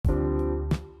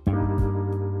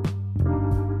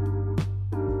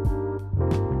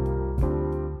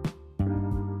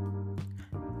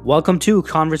Welcome to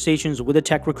Conversations with a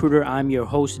Tech Recruiter. I'm your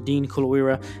host, Dean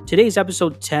Kulawira. Today is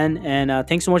episode 10, and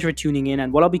thanks so much for tuning in.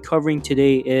 And what I'll be covering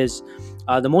today is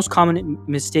the most common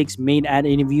mistakes made at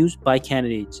interviews by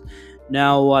candidates.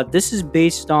 Now, this is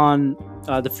based on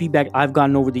the feedback I've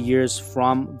gotten over the years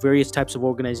from various types of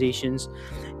organizations.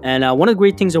 And one of the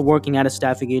great things of working at a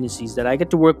staffing agency is that I get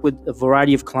to work with a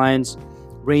variety of clients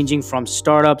ranging from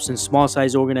startups and small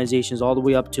size organizations all the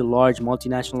way up to large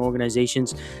multinational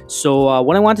organizations. So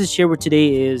what I wanted to share with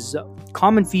today is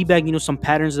common feedback, some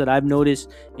patterns that I've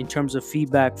noticed in terms of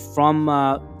feedback from,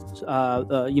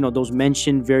 those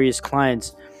mentioned various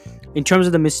clients in terms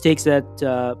of the mistakes that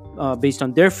based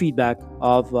on their feedback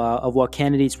of what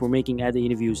candidates were making at the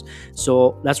interviews.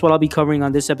 So that's what I'll be covering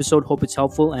on this episode. Hope it's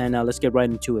helpful, and let's get right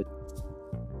into it.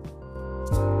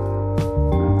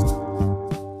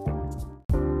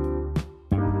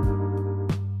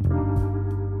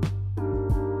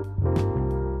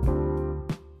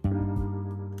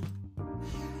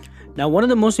 Now, one of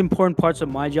the most important parts of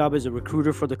my job as a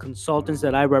recruiter for the consultants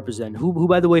that I represent, who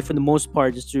by the way, for the most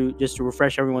part, just to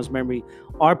refresh everyone's memory,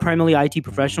 are primarily IT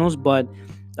professionals. But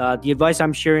the advice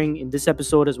I'm sharing in this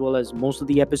episode, as well as most of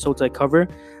the episodes I cover,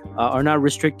 are not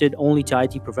restricted only to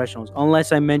IT professionals,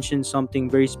 unless I mention something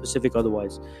very specific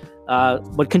otherwise.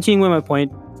 But continuing with my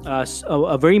point,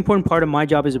 a very important part of my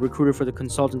job as a recruiter for the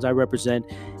consultants I represent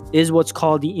is what's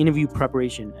called the interview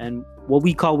preparation, and what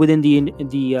we call within the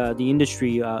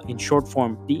industry, in short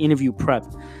form, the interview prep.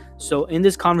 So in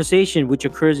this conversation, which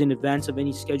occurs in advance of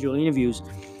any scheduled interviews,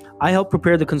 I help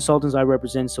prepare the consultants I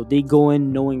represent so they go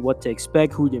in knowing what to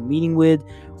expect, who they're meeting with,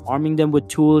 arming them with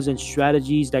tools and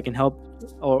strategies that can help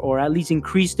or at least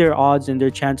increase their odds and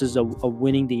their chances of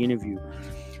winning the interview.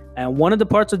 And one of the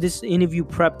parts of this interview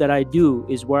prep that I do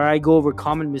is where I go over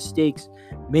common mistakes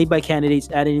made by candidates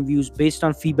at interviews based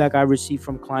on feedback I received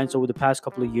from clients over the past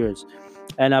couple of years.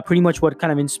 And pretty much what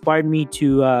kind of inspired me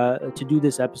to do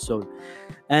this episode.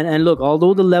 And look,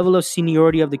 although the level of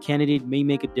seniority of the candidate may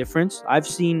make a difference, I've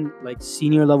seen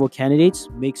senior level candidates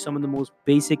make some of the most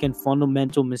basic and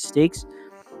fundamental mistakes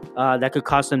that could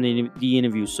cost them the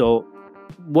interview. So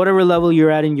whatever level you're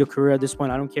at in your career at this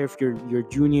point, I don't care if you're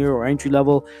junior or entry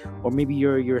level, or maybe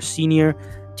you're a senior,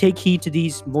 take heed to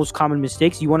these most common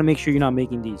mistakes. You want to make sure you're not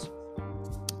making these.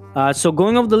 So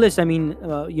going over the list,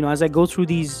 as I go through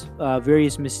these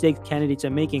various mistakes candidates are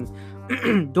making,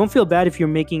 don't feel bad if you're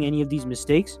making any of these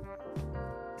mistakes.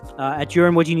 At your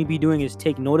end, what you need to be doing is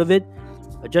take note of it,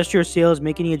 adjust your sales,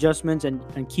 make any adjustments,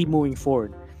 and keep moving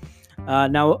forward.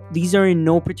 Now, these are in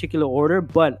no particular order,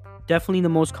 but definitely the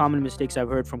most common mistakes I've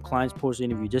heard from clients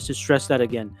post-interview, just to stress that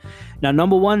again. Now,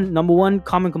 number one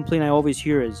common complaint I always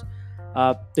hear is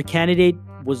the candidate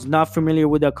was not familiar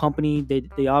with our company.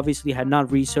 They obviously had not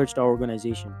researched our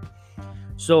organization.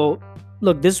 So,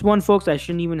 look, this one, folks, I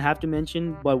shouldn't even have to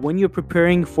mention, but when you're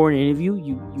preparing for an interview,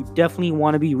 you definitely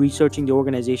want to be researching the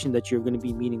organization that you're going to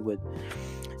be meeting with.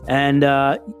 And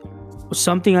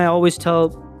something I always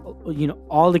tell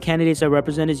all the candidates I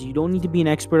represent is you don't need to be an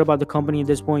expert about the company at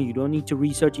this point. You don't need to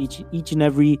research each and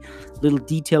every little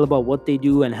detail about what they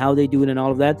do and how they do it and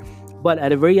all of that. But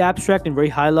at a very abstract and very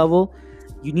high level,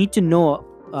 you need to know,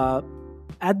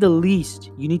 at the least,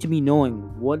 you need to be knowing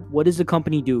what does the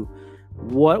company do?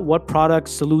 What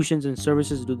products, solutions, and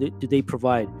services do they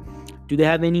provide? Do they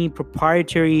have any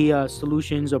proprietary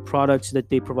solutions or products that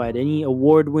they provide? Any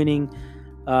award-winning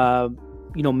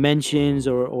mentions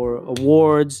or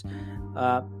awards,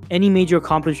 any major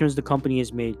accomplishments the company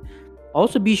has made.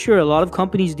 Also, be sure, a lot of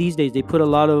companies these days, they put a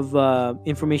lot of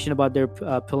information about their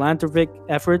philanthropic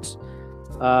efforts.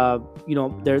 They're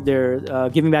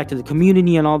giving back to the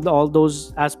community and all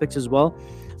those aspects as well.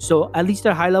 So at least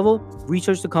at high level,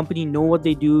 research the company, know what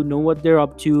they do, know what they're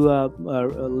up to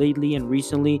lately and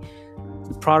recently,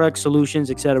 product solutions,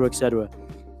 etc., etc.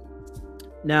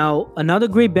 Now, another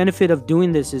great benefit of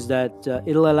doing this is that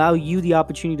it'll allow you the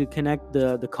opportunity to connect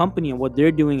the company and what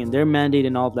they're doing and their mandate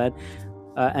and all of that,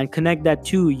 and connect that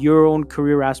to your own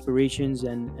career aspirations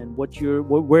and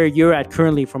where you're at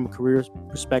currently from a career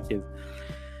perspective.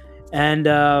 And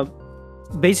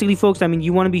basically, folks,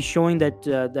 you want to be showing that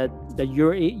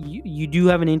you do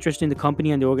have an interest in the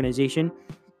company and the organization.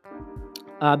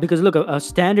 Because look, a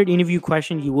standard interview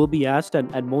question you will be asked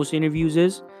at most interviews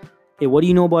is, hey, what do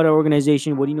you know about our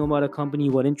organization? What do you know about our company?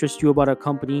 What interests you about our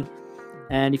company?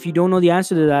 And if you don't know the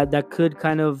answer to that, that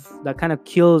kind of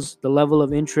kills the level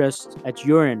of interest at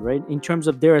your end, right? In terms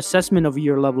of their assessment of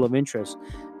your level of interest,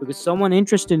 because someone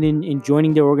interested in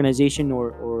joining their organization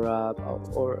or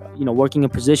working a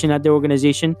position at their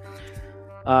organization,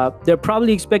 they're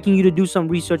probably expecting you to do some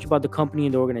research about the company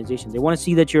and the organization. They want to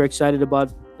see that you're excited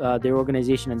about their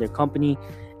organization and their company,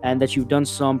 and that you've done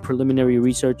some preliminary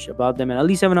research about them and at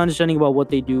least have an understanding about what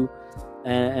they do.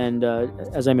 And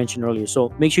as I mentioned earlier,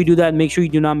 so make sure you do that. Make sure you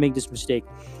do not make this mistake.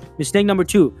 Mistake number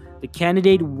 2: the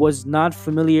candidate was not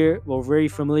familiar or very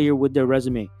familiar with their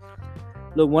resume.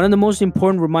 Look, one of the most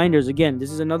important reminders, again,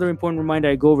 this is another important reminder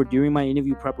I go over during my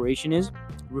interview preparation, is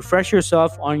refresh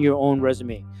yourself on your own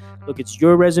resume. Look, it's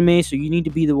your resume, so you need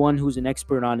to be the one who's an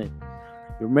expert on it.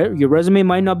 Your resume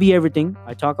might not be everything.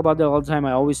 I talk about that all the time.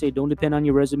 I always say don't depend on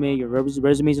your resume. Your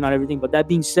resume is not everything. But that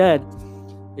being said,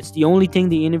 it's the only thing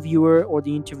the interviewer or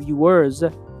the interviewers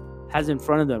has in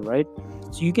front of them, right?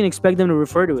 So you can expect them to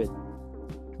refer to it.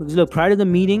 Because look, prior to the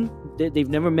meeting, they've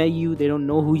never met you. They don't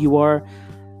know who you are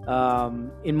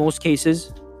in most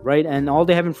cases, right? And all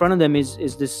they have in front of them is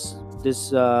this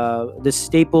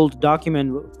stapled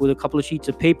document with a couple of sheets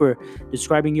of paper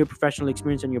describing your professional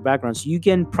experience and your background. So you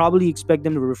can probably expect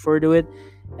them to refer to it.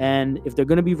 And if they're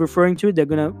going to be referring to it, they're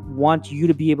going to want you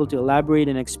to be able to elaborate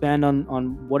and expand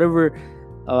on whatever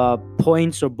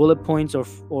points or bullet points or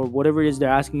whatever it is they're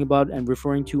asking about and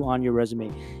referring to on your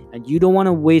resume. And you don't want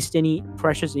to waste any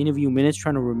precious interview minutes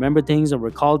trying to remember things and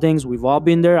recall things. We've all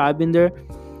been there. I've been there.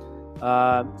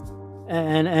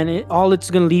 All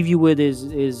it's going to leave you with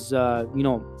is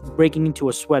breaking into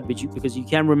a sweat because you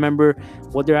can't remember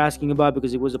what they're asking about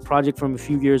because it was a project from a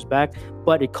few years back,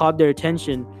 but it caught their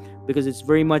attention because it's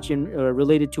very much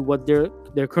related to what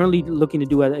they're currently looking to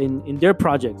do in their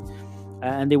project.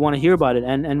 And they want to hear about it.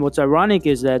 And what's ironic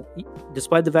is that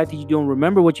despite the fact that you don't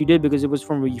remember what you did because it was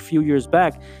from a few years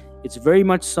back, it's very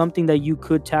much something that you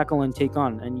could tackle and take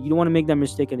on. And you don't want to make that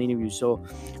mistake in the interview. So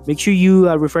make sure you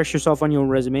refresh yourself on your own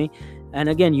resume. And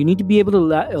again, you need to be able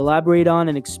to elaborate on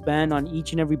and expand on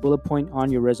each and every bullet point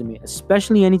on your resume,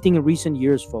 especially anything in recent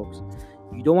years, folks.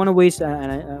 You don't want to waste,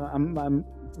 and I'm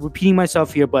repeating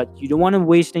myself here, but you don't want to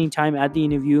waste any time at the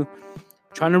interview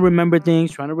trying to remember things,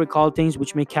 trying to recall things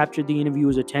which may capture the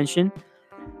interviewer's attention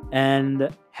and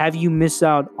have you miss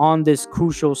out on this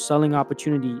crucial selling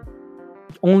opportunity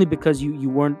only because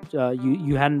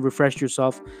you hadn't refreshed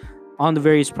yourself on the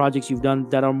various projects you've done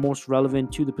that are most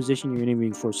relevant to the position you're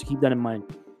interviewing for. So keep that in mind.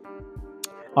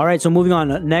 All right, so moving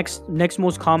on. Next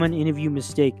most common interview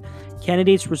mistake.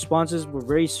 Candidates' responses were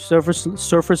very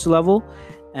surface level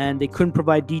and they couldn't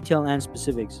provide detail and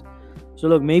specifics. So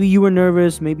look, maybe you were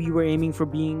nervous, maybe you were aiming for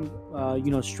being,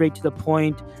 straight to the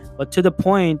point, but to the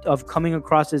point of coming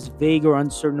across as vague or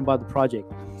uncertain about the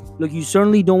project. Look, you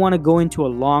certainly don't want to go into a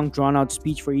long, drawn-out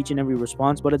speech for each and every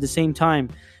response, but at the same time,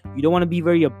 you don't want to be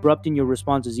very abrupt in your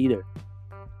responses either.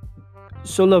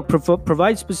 So look,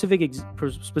 provide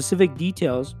specific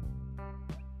details.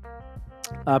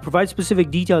 Provide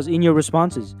specific details in your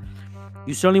responses.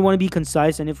 You certainly want to be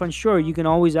concise, and if unsure, you can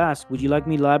always ask, would you like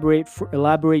me to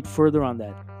elaborate further on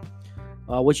that?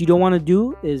 What you don't want to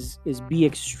do is be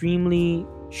extremely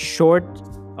short,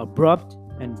 abrupt,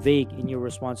 and vague in your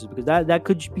responses, because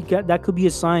that could be a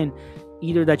sign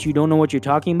either that you don't know what you're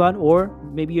talking about, or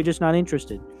maybe you're just not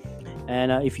interested.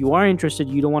 And if you are interested,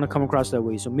 you don't want to come across that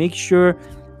way. So make sure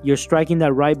you're striking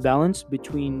that right balance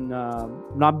between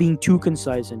not being too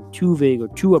concise and too vague or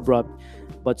too abrupt,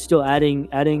 but still adding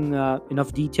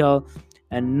enough detail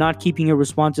and not keeping your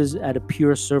responses at a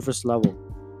pure surface level.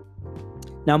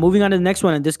 Now, moving on to the next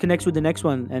one, and this connects with the next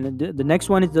one, and the next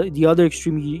one is the other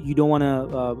extreme you don't want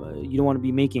to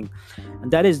be making,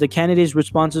 and that is the candidates'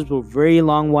 responses were very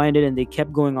long-winded and they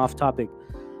kept going off topic.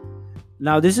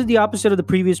 Now, this is the opposite of the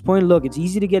previous point. Look, it's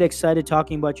easy to get excited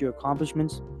talking about your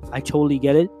accomplishments. I totally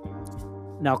get it.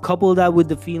 Now, couple that with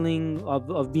the feeling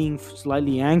of being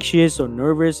slightly anxious or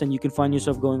nervous, and you can find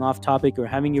yourself going off topic or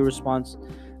having your response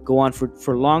go on for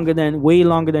way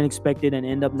longer than expected and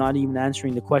end up not even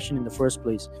answering the question in the first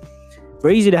place.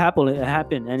 Very easy to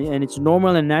happen, and it's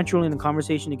normal and natural in a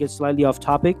conversation to get slightly off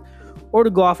topic or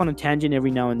to go off on a tangent every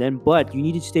now and then, but you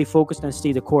need to stay focused and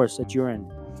stay the course at your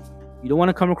end. You don't want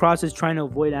to come across as trying to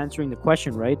avoid answering the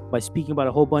question, right? By speaking about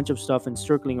a whole bunch of stuff and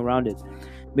circling around it.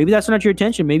 Maybe that's not your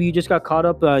intention. Maybe you just got caught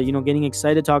up, getting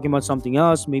excited talking about something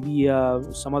else. Maybe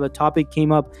some other topic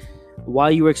came up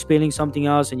while you were explaining something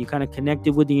else and you kind of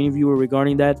connected with the interviewer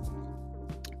regarding that.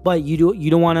 But you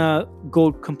don't want to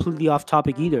go completely off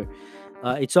topic either.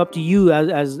 It's up to you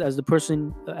as the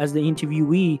person, as the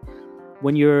interviewee.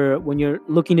 When you're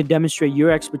looking to demonstrate your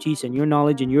expertise and your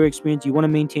knowledge and your experience, you want to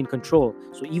maintain control.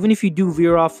 So even if you do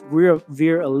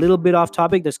veer a little bit off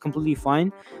topic, that's completely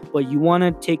fine. But you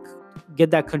want to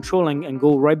get that control and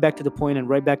go right back to the point and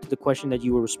right back to the question that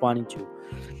you were responding to.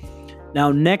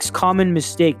 Now, next common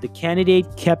mistake, the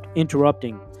candidate kept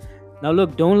interrupting. Now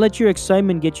look, don't let your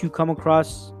excitement get you come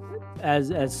across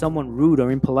as someone rude or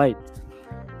impolite.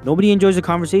 Nobody enjoys a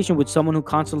conversation with someone who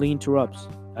constantly interrupts.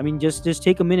 I mean, just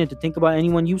take a minute to think about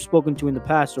anyone you've spoken to in the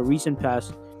past or recent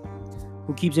past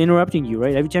who keeps interrupting you,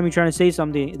 right? Every time you're trying to say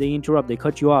something, they interrupt, they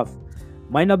cut you off.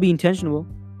 Might not be intentional,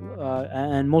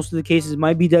 and most of the cases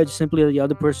might be that simply the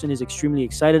other person is extremely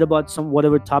excited about some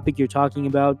whatever topic you're talking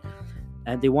about,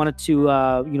 and they wanted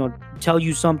to, tell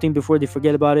you something before they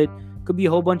forget about it. Could be a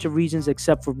whole bunch of reasons,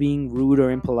 except for being rude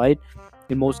or impolite.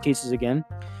 In most cases, again,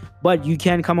 but you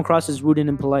can come across as rude and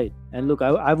impolite. And look,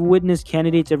 I've witnessed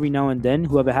candidates every now and then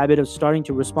who have a habit of starting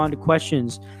to respond to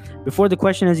questions before the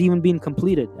question has even been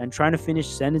completed and trying to finish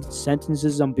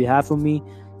sentences on behalf of me,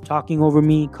 talking over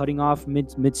me, cutting off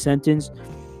mid sentence,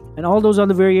 and all those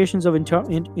other variations of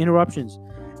interruptions.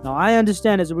 Now, I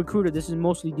understand as a recruiter, this is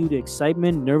mostly due to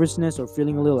excitement, nervousness, or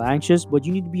feeling a little anxious, but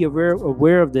you need to be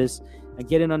aware of this and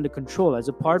get it under control. As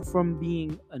apart from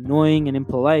being annoying and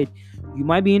impolite, you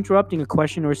might be interrupting a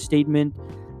question or a statement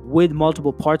with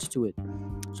multiple parts to it.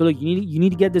 So look, you need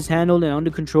to get this handled and under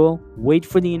control. Wait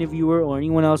for the interviewer or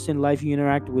anyone else in life you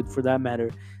interact with, for that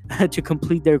matter, to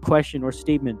complete their question or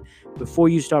statement before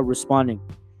you start responding.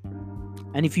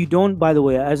 And if you don't, by the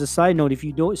way, as a side note, if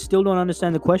you still don't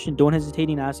understand the question, don't hesitate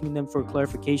in asking them for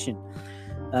clarification.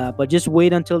 But just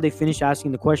wait until they finish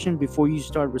asking the question before you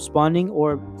start responding,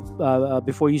 or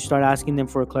before you start asking them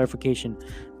for a clarification,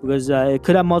 because it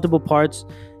could have multiple parts.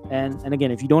 And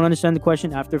again, if you don't understand the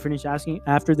question after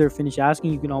they're finished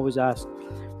asking, you can always ask,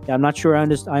 "Yeah, I'm not sure I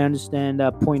understand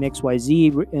point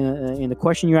XYZ in the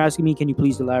question you're asking me. Can you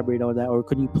please elaborate on that, or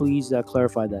could you please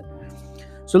clarify that?"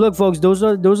 So look, folks, those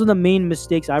are the main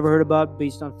mistakes I've heard about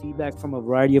based on feedback from a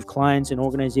variety of clients and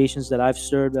organizations that I've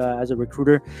served as a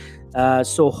recruiter.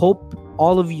 So hope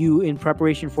all of you, in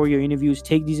preparation for your interviews,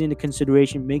 take these into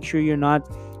consideration. Make sure you're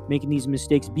not making these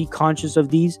mistakes. Be conscious of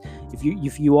these.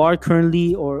 If you are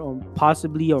currently or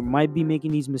possibly or might be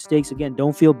making these mistakes, again,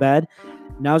 don't feel bad.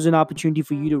 Now's an opportunity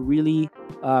for you to really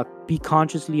be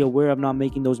consciously aware of not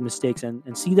making those mistakes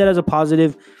and see that as a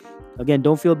positive. Again,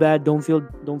 don't feel bad. Don't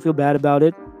feel bad about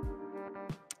it.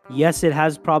 Yes, it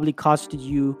has probably costed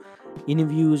you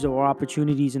interviews or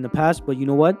opportunities in the past, but you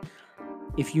know what?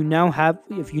 If you now have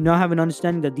an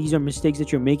understanding that these are mistakes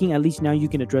that you're making, at least now you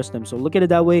can address them. So look at it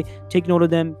that way. Take note of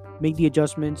them. Make the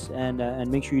adjustments, and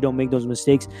make sure you don't make those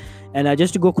mistakes. And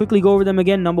just to quickly go over them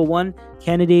again. Number one,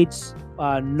 candidates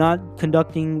not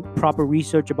conducting proper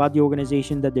research about the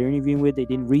organization that they're interviewing with. They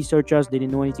didn't research us. They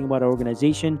didn't know anything about our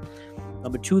organization.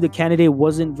 Number two, the candidate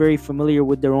wasn't very familiar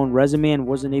with their own resume and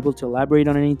wasn't able to elaborate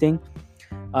on anything.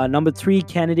 Number three,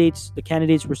 the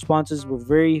candidates' responses were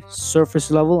very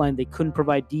surface level and they couldn't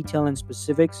provide detail and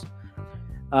specifics.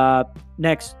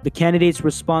 Next, the candidates'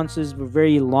 responses were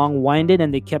very long-winded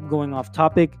and they kept going off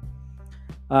topic.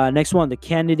 Next one, the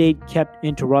candidate kept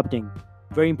interrupting.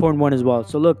 Very important one as well.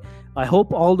 So look, I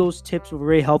hope all those tips were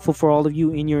very helpful for all of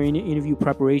you in your interview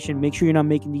preparation. Make sure you're not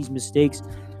making these mistakes.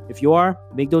 If you are,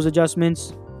 make those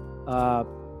adjustments.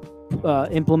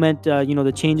 Implement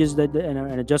the changes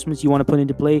and adjustments you want to put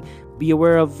into play. Be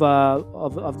aware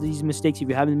of these mistakes if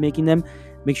you haven't been making them.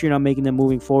 Make sure you're not making them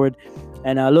moving forward.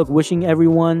 And look, wishing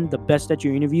everyone the best at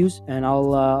your interviews. And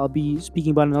I'll be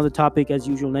speaking about another topic as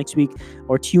usual next week.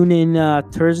 Or tune in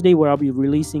Thursday, where I'll be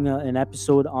releasing an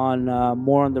episode on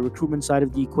more on the recruitment side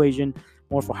of the equation,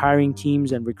 more for hiring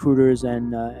teams and recruiters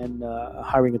and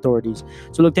hiring authorities.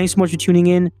 So look, thanks so much for tuning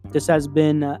in. This has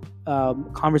been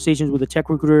Conversations with a Tech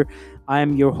Recruiter. I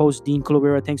am your host, Dean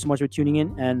Calavera. Thanks so much for tuning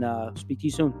in, and speak to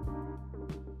you soon.